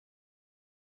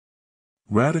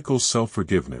Radical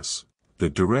Self-Forgiveness, The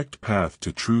Direct Path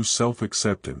to True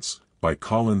Self-Acceptance, by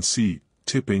Colin C.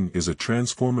 Tipping is a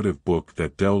transformative book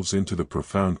that delves into the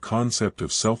profound concept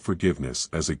of self-forgiveness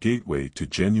as a gateway to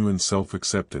genuine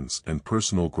self-acceptance and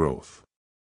personal growth.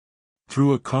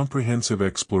 Through a comprehensive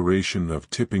exploration of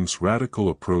Tipping's radical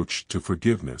approach to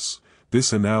forgiveness,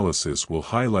 this analysis will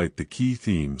highlight the key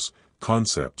themes,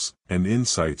 concepts, and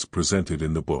insights presented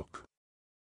in the book.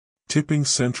 Tipping's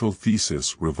central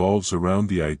thesis revolves around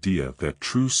the idea that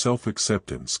true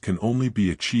self-acceptance can only be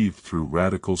achieved through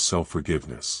radical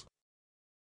self-forgiveness.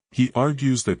 He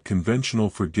argues that conventional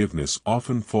forgiveness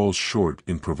often falls short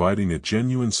in providing a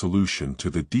genuine solution to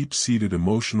the deep-seated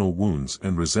emotional wounds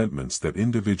and resentments that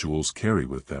individuals carry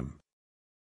with them.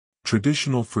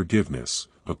 Traditional forgiveness,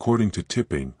 according to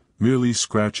Tipping, merely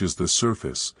scratches the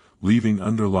surface, leaving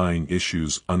underlying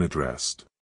issues unaddressed.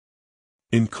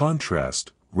 In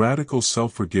contrast, radical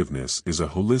self-forgiveness is a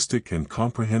holistic and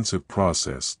comprehensive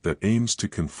process that aims to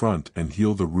confront and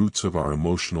heal the roots of our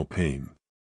emotional pain.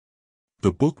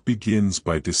 The book begins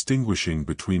by distinguishing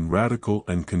between radical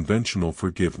and conventional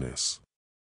forgiveness.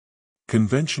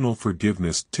 Conventional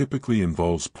forgiveness typically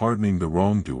involves pardoning the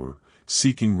wrongdoer,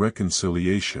 seeking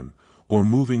reconciliation, or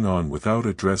moving on without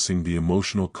addressing the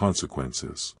emotional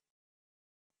consequences.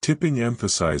 Tipping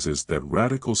emphasizes that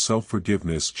radical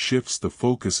self-forgiveness shifts the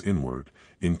focus inward,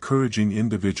 encouraging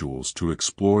individuals to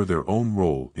explore their own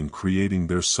role in creating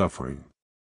their suffering.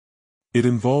 It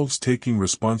involves taking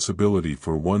responsibility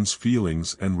for one's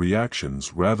feelings and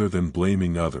reactions rather than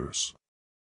blaming others.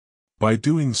 By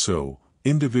doing so,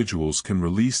 individuals can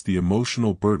release the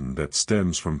emotional burden that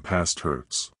stems from past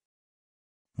hurts.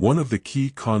 One of the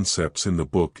key concepts in the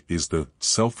book is the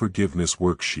self-forgiveness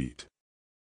worksheet.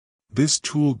 This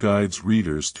tool guides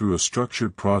readers through a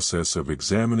structured process of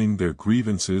examining their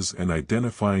grievances and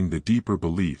identifying the deeper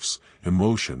beliefs,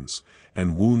 emotions,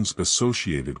 and wounds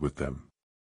associated with them.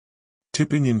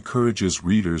 Tipping encourages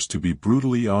readers to be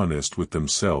brutally honest with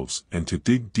themselves and to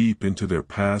dig deep into their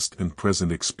past and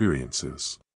present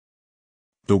experiences.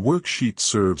 The worksheet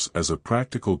serves as a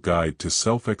practical guide to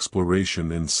self-exploration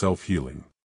and self-healing.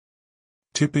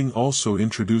 Tipping also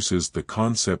introduces the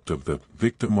concept of the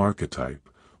victim archetype,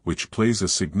 which plays a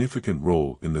significant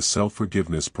role in the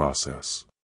self-forgiveness process.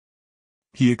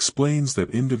 He explains that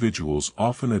individuals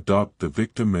often adopt the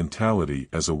victim mentality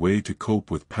as a way to cope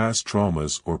with past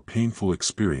traumas or painful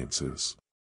experiences.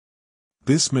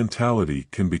 This mentality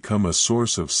can become a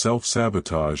source of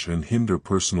self-sabotage and hinder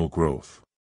personal growth.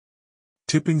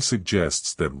 Tipping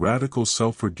suggests that radical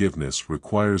self-forgiveness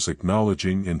requires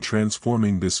acknowledging and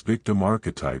transforming this victim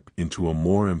archetype into a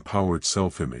more empowered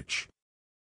self-image.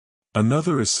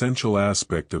 Another essential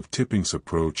aspect of Tipping's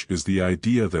approach is the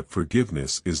idea that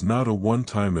forgiveness is not a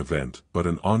one-time event but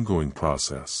an ongoing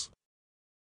process.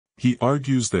 He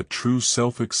argues that true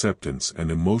self-acceptance and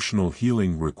emotional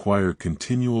healing require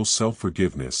continual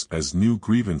self-forgiveness as new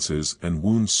grievances and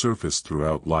wounds surface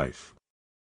throughout life.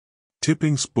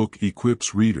 Tipping's book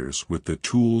equips readers with the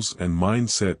tools and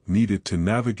mindset needed to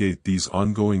navigate these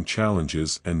ongoing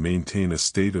challenges and maintain a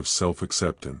state of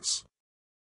self-acceptance.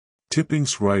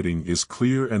 Tipping's writing is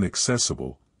clear and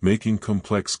accessible, making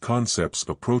complex concepts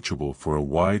approachable for a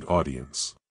wide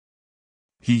audience.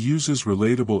 He uses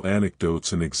relatable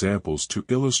anecdotes and examples to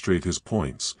illustrate his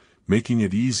points, making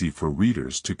it easy for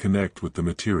readers to connect with the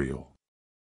material.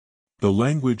 The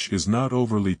language is not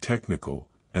overly technical,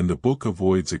 and the book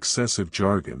avoids excessive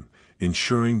jargon,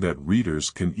 ensuring that readers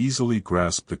can easily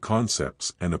grasp the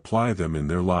concepts and apply them in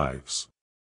their lives.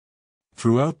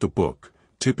 Throughout the book,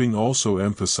 Tipping also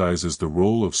emphasizes the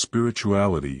role of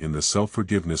spirituality in the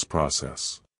self-forgiveness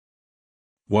process.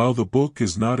 While the book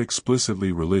is not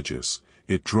explicitly religious,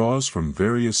 it draws from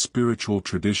various spiritual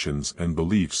traditions and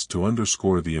beliefs to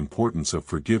underscore the importance of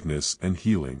forgiveness and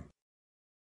healing.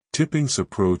 Tipping's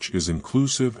approach is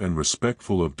inclusive and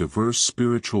respectful of diverse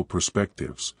spiritual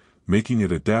perspectives, making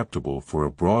it adaptable for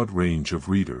a broad range of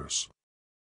readers.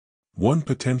 One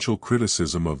potential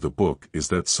criticism of the book is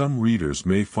that some readers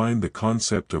may find the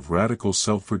concept of radical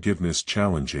self-forgiveness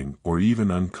challenging or even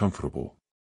uncomfortable.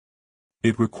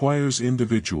 It requires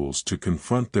individuals to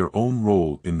confront their own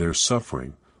role in their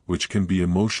suffering, which can be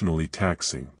emotionally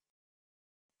taxing.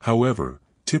 However,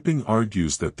 Tipping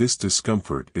argues that this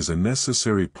discomfort is a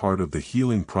necessary part of the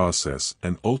healing process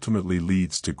and ultimately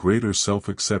leads to greater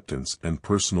self-acceptance and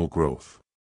personal growth.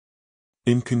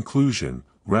 In conclusion,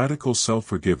 Radical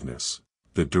Self-Forgiveness,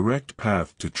 The Direct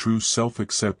Path to True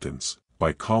Self-Acceptance,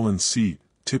 by Colin C.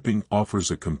 Tipping offers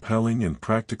a compelling and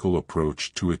practical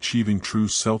approach to achieving true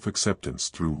self-acceptance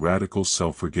through radical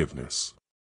self-forgiveness.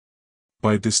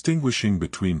 By distinguishing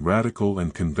between radical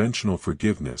and conventional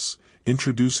forgiveness,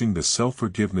 introducing the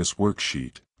self-forgiveness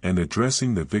worksheet, and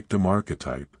addressing the victim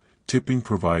archetype, Tipping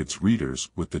provides readers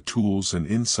with the tools and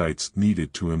insights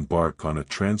needed to embark on a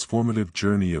transformative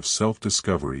journey of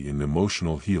self-discovery and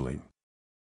emotional healing.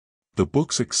 The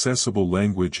book's accessible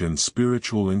language and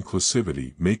spiritual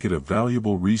inclusivity make it a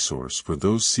valuable resource for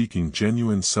those seeking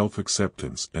genuine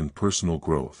self-acceptance and personal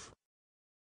growth.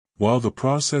 While the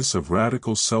process of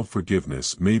radical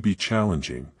self-forgiveness may be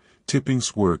challenging,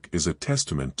 Tipping's work is a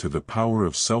testament to the power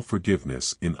of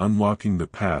self-forgiveness in unlocking the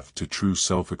path to true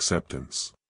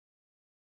self-acceptance.